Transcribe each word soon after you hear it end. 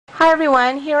Hi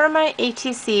everyone, here are my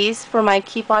ATCs for my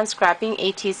Keep On Scrapping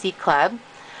ATC Club.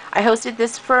 I hosted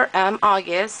this for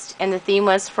August, and the theme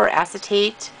was for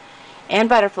acetate and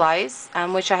butterflies,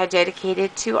 which I had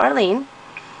dedicated to Arlene.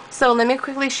 So let me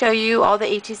quickly show you all the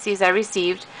ATCs I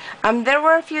received. There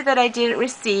were a few that I didn't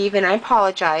receive, and I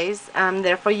apologize.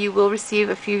 Therefore, you will receive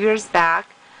a few years back.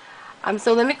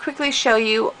 So let me quickly show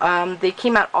you. They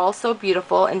came out all so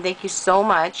beautiful, and thank you so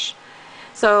much.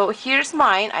 So here's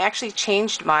mine. I actually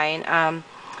changed mine.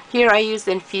 Here I used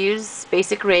Infused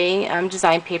Basic Ray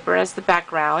design paper as the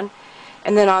background,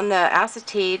 and then on the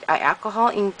acetate I alcohol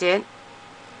inked it,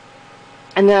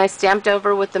 and then I stamped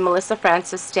over with the Melissa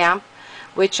Francis stamp,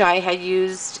 which I had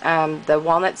used the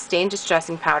walnut stain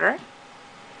distressing powder.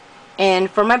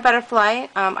 And for my butterfly,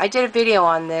 I did a video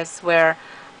on this where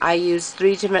I used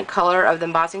 3 different color of the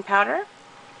embossing powder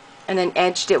and then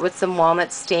edged it with some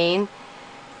walnut stain,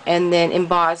 and then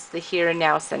embossed the Here and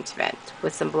Now sentiment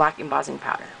with some black embossing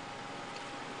powder.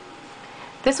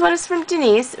 This one is from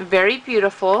Denise, very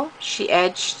beautiful. She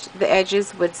edged the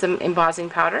edges with some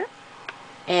embossing powder,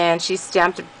 and she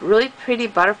stamped a really pretty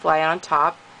butterfly on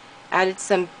top, added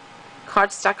some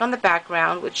cardstock on the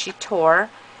background, which she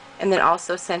tore, and then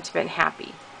also sentiment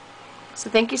happy. So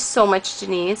thank you so much,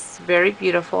 Denise, very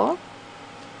beautiful.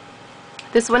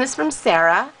 This one is from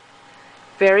Sarah,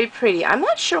 very pretty. I'm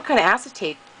not sure what kind of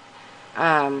acetate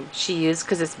she used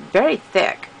because it's very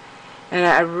thick, and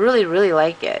I really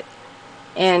like it.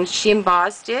 And she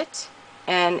embossed it,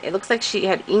 and it looks like she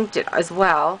had inked it as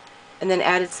well, and then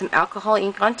added some alcohol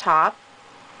ink on top,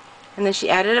 and then she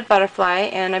added a butterfly,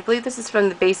 and I believe this is from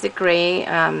the Basic Gray,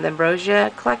 the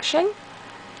Ambrosia collection.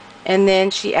 And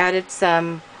then she added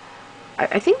some,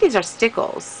 I think these are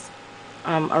stickles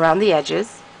around the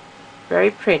edges,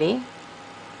 very pretty.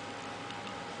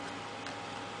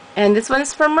 And this one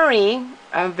is from Marie,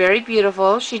 very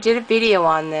beautiful. She did a video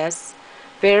on this,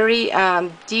 very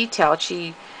detailed.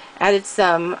 She added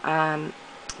some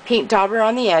paint dauber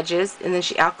on the edges, and then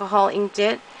she alcohol inked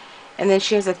it, and then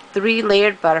she has a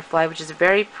 3-layered butterfly, which is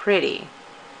very pretty.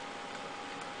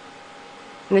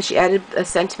 And then she added a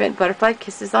sentiment butterfly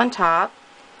kisses on top.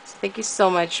 So thank you so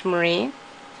much, Marie.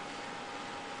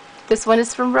 This one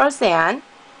is from Roseanne,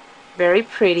 very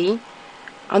pretty.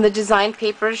 On the design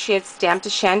paper, she had stamped a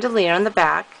chandelier on the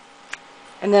back,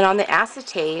 and then on the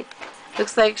acetate,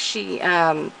 looks like she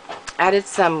added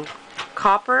some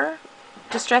copper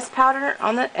distress powder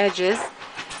on the edges,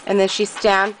 and then she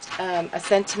stamped a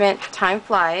sentiment Time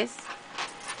Flies,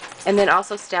 and then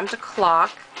also stamped a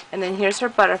clock, and then here's her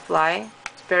butterfly.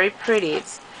 It's very pretty.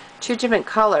 It's 2 different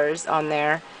colors on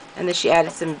there, and then she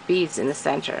added some beads in the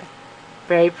center.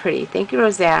 Very pretty. Thank you,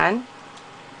 Roseanne.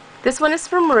 This one is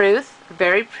from Ruth,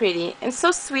 very pretty, and so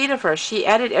sweet of her. She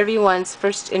added everyone's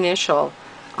first initial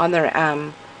on their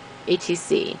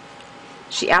ATC.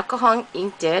 She alcohol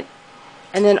inked it,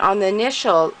 and then on the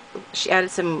initial she added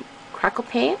some crackle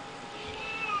paint,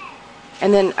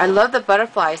 and then I love the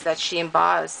butterflies that she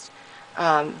embossed,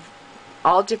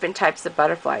 all different types of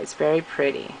butterflies, very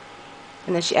pretty.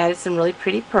 And then she added some really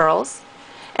pretty pearls,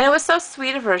 and it was so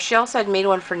sweet of her. She also had made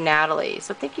one for Natalie,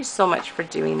 so thank you so much for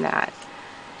doing that.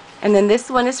 And then this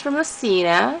one is from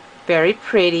Lucina, very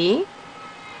pretty.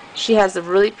 She has a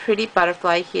really pretty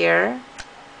butterfly here,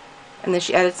 and then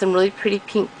she added some really pretty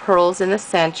pink pearls in the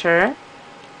center,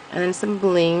 and then some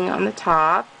bling on the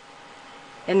top,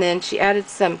 and then she added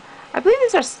some, I believe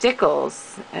these are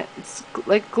stickles, it's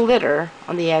like glitter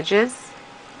on the edges,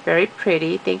 very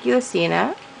pretty. Thank you,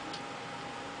 Lucina.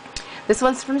 This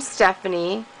one's from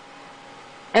Stephanie,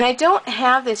 and I don't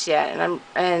have this yet,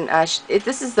 and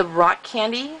this is the rock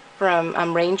candy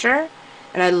from Ranger,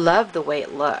 and I love the way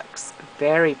it looks,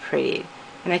 very pretty,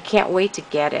 and I can't wait to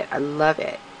get it. I love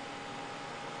it,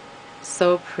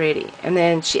 so pretty. And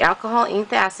then she alcohol inked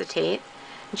the acetate,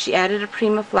 and she added a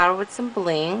prima flower with some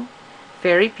bling,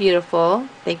 very beautiful.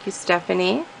 Thank you,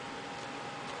 Stephanie.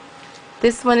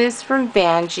 This one is from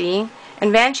Vanjie,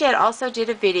 and Vanjie had also did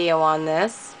a video on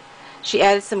this. She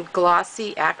added some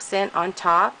glossy accent on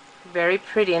top, very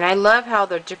pretty, and I love how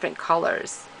they're different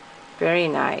colors, very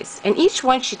nice. And each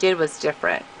one she did was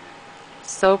different,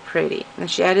 so pretty.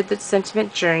 And she added the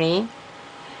sentiment journey,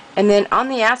 and then on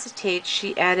the acetate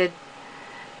she added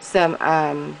some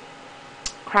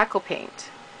crackle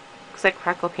paint. Looks like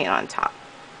crackle paint on top.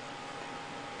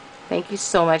 Thank you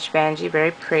so much, Vanjie, very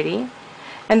pretty.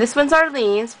 And this one's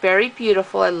Arlene's, very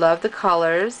beautiful. I love the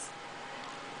colors.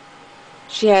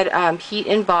 She had heat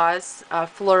embossed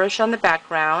flourish on the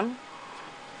background,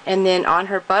 and then on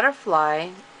her butterfly,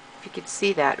 if you could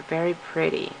see that, very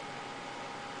pretty.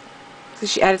 So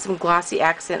she added some glossy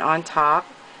accent on top,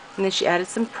 and then she added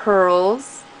some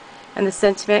pearls, and the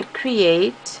sentiment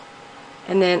create.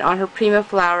 And then on her Prima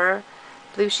flower,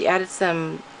 I believe she added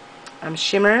some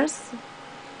shimmers.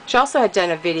 She also had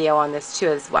done a video on this too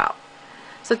as well.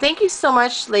 So thank you so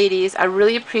much, ladies. I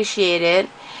really appreciate it,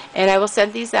 and I will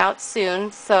send these out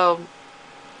soon. So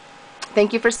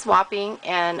thank you for swapping,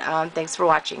 and thanks for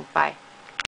watching. Bye.